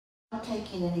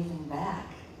taking anything back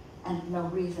and no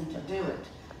reason to do it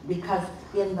because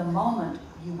in the moment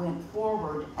you went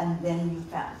forward and then you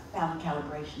found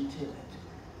calibration to it.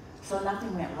 So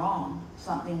nothing went wrong,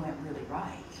 something went really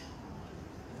right.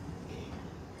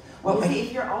 Well, you see,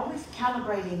 if you're always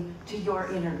calibrating to your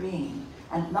inner being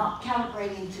and not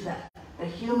calibrating to the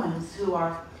humans who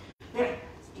are there,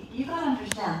 you got to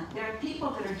understand, there are people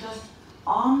that are just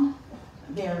on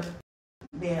they're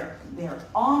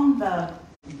on the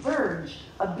verge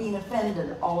of being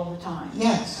offended all the time.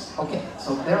 Yes. Okay.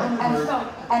 So they're on the verge,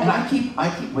 and I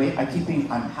keep being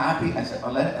unhappy. I said,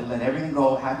 let everything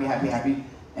go, happy,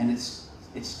 and it's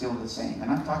still the same.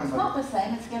 And I'm talking about. It's not the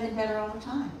same. It's getting better all the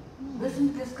time.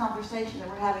 Listen to this conversation that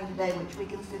we're having today, which we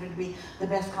consider to be the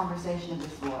best conversation of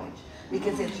this voyage,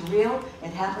 because it's real. It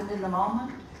happened in the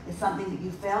moment. It's something that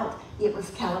you felt. It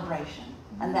was calibration,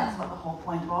 and that's what the whole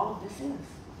point of all of this is.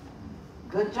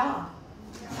 Good job.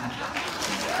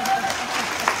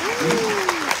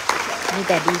 มีแ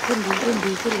ต่ดีขึ้นและ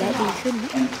ดีขึ้นนะ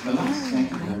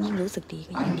ยิ่งรู้สึกดี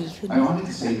ก็ยิ่งดีขึ้น I wanted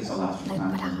to say this a lot of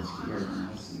times here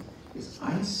is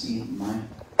I see my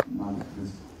mother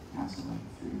who's passed away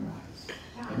through your eyes.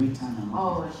 Every time I'm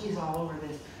oh, she's all over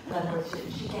this. In other words,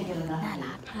 she can't get enough of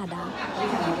it. 5 ดาว She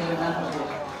can't get enough of it.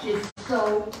 She's so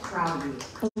proud of you.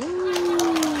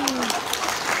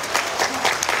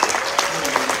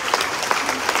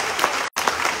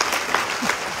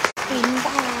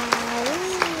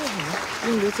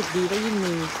 ยิ่งรู้สึกดีก็ยิ่ง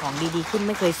มีของดีๆขึ้นไ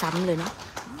ม่เคยซ้ำเลยเนาะ